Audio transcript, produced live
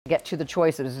get to the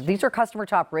choices. These are customer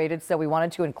top rated, so we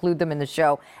wanted to include them in the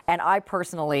show. And I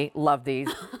personally love these.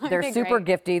 They're super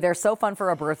gifty. They're so fun for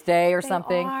a birthday or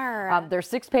something. They're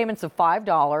 6 payments of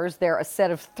 $5. They're a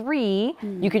set of 3.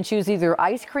 You can choose either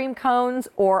ice cream cones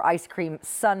or ice cream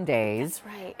sundaes. That's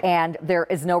right. And there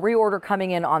is no reorder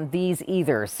coming in on these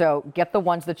either. So get the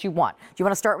ones that you want. Do you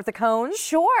want to start with the cones?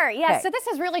 Sure. Yeah. Okay. So this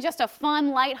is really just a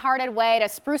fun, lighthearted way to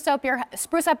spruce up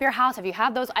your house. If you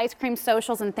have those ice cream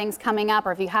socials and things coming up,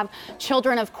 or if you have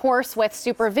children, of course, with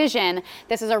supervision,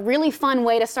 this is a really fun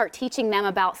way to start teaching them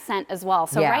about scent as well.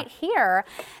 So right here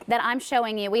that I'm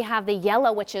showing you, we have the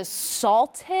yellow, which is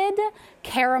salted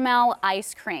caramel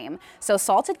ice cream. So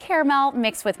salted caramel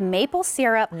mixed with maple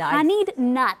syrup, honeyed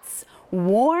nuts,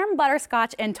 warm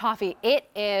butterscotch, and toffee. It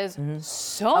is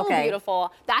so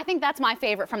beautiful. I think that's my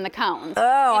favorite from the cones.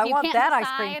 Oh, I want that ice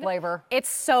cream flavor. It's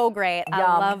so great. I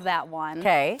love that one.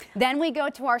 Okay. Then we go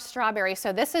to our strawberry.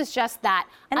 So this is just that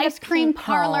ice cream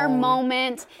parlor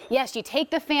moment. Yes, you take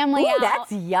the family out.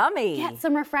 That's yummy. Get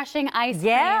some refreshing ice cream.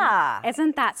 Yeah.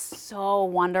 Isn't that so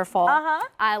wonderful?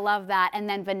 I love that. And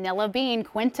then vanilla bean,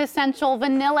 quintessential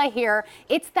vanilla here.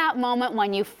 It's that moment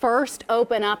when you first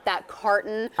open up that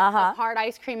carton of hard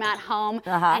ice cream at home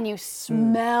and you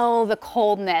smell the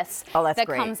coldness that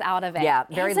comes out of it. Yeah,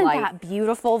 very Isn't light. that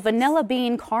beautiful? Vanilla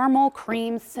bean, caramel,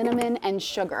 cream, cinnamon, and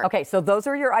sugar. Okay, so those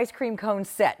are your ice cream cone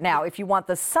set. Now, if you want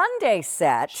the sundae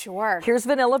set, here's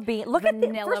vanilla bean. Look at the,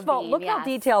 first of all, look how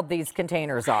detailed these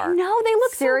containers are. No, they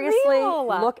look seriously. So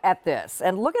real. Look at this,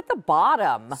 and look at the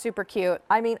bottom. Super cute.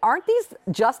 I mean, aren't these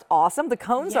just awesome? The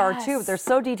cones are too. They're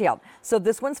so detailed. So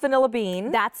this one's vanilla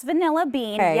bean. That's vanilla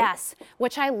bean, yes,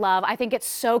 which I love. I think it's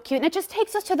so cute, and it just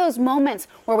takes us to those moments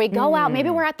where we go out. Maybe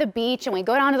we're at the beach and we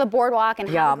go down to the boardwalk and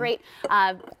have a great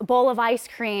bowl of ice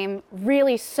cream.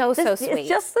 Really so sweet. It's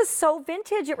just so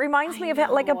vintage. It reminds me of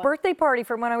like a birthday party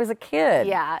from when I was a kid.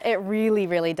 Yeah, it really,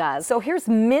 really does. So here's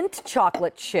mint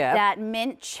chocolate chip. That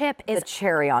mint chip is the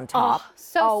cherry on top.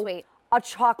 So sweet. A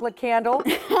chocolate candle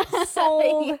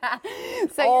sold.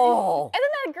 So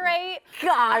isn't that great?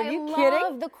 God, are you kidding? I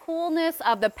love the coolness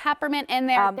of the peppermint in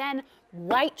there. Then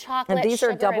white chocolate, and these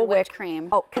sugar, are double and whipped wick cream.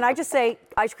 Oh, can I just say,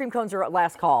 ice cream cones are at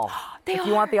last call. They if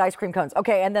you want the ice cream cones.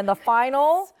 Okay, and then the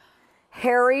final,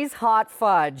 Harry's hot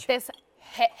fudge.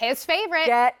 His favorite.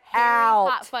 Get out.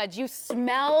 Hot fudge. You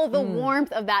smell the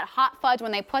warmth of that hot fudge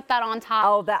when they put that on top.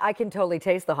 Oh, that I can totally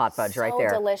taste the hot fudge right there.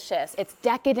 So delicious. It's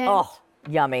decadent. Oh,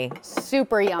 yummy.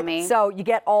 Super yummy. So you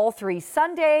get all 3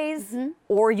 sundaes,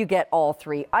 or you get all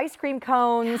 3 ice cream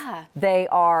cones. They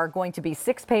are going to be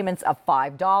 6 payments of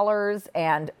 $5,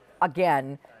 and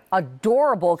again,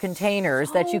 adorable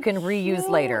containers that you can reuse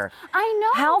later. I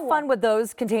know. How fun would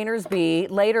those containers be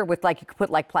later with, like, you could put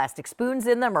like plastic spoons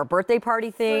in them or birthday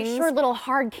party things? For sure, little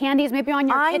hard candies maybe on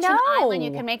your kitchen island.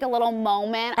 You can make a little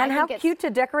moment. And how cute to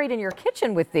decorate in your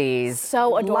kitchen with these.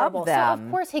 So adorable. Love them. So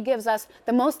of course he gives us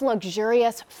the most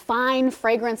luxurious, fine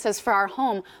fragrances for our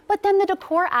home. But then the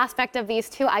decor aspect of these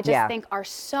two, I just think are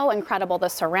so incredible. The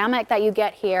ceramic that you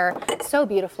get here, so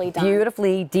beautifully done.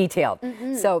 Beautifully detailed.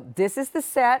 So this is the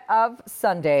set of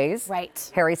sundaes.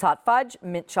 Right. Harry's hot fudge,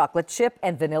 mint chocolate chip,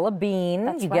 and vanilla bean.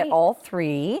 That's you get all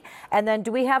 3. And then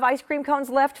do we have ice cream cones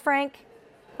left, Frank?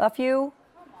 A few?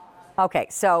 Okay,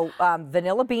 so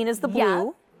vanilla bean is the blue.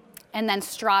 Yeah. And then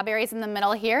strawberries in the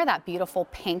middle here, that beautiful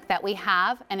pink that we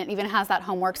have. And it even has that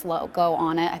Homeworx logo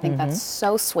on it. I think that's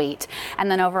so sweet.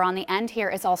 And then over on the end here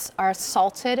is our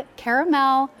salted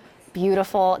caramel,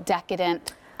 beautiful,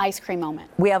 decadent ice cream moment.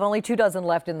 We have only 2 dozen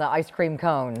left in the ice cream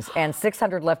cones and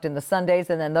 600 left in the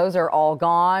sundaes, and then those are all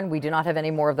gone. We do not have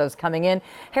any more of those coming in.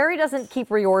 Harry doesn't keep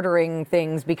reordering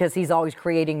things because he's always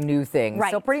creating new things. Right.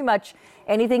 So pretty much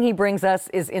anything he brings us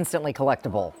is instantly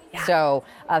collectible. Yeah. So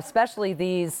especially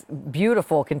these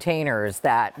beautiful containers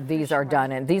that these are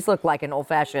done in. These look like an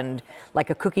old-fashioned, like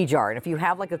a cookie jar. And if you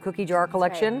have like a cookie jar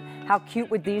collection, how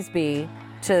cute would these be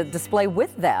to display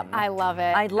with them? I love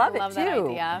it. I love it that too.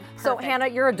 idea. So Hannah,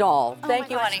 you're a doll. Thank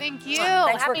you, honey. Thank you.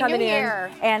 Thanks Happy for coming New Year.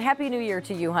 in. And Happy New Year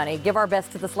to you, honey. Give our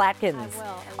best to the Slatkins. I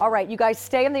will. All right, you guys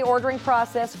stay in the ordering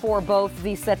process for both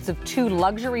the sets of 2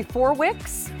 luxury 4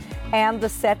 wicks and the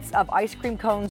sets of ice cream cones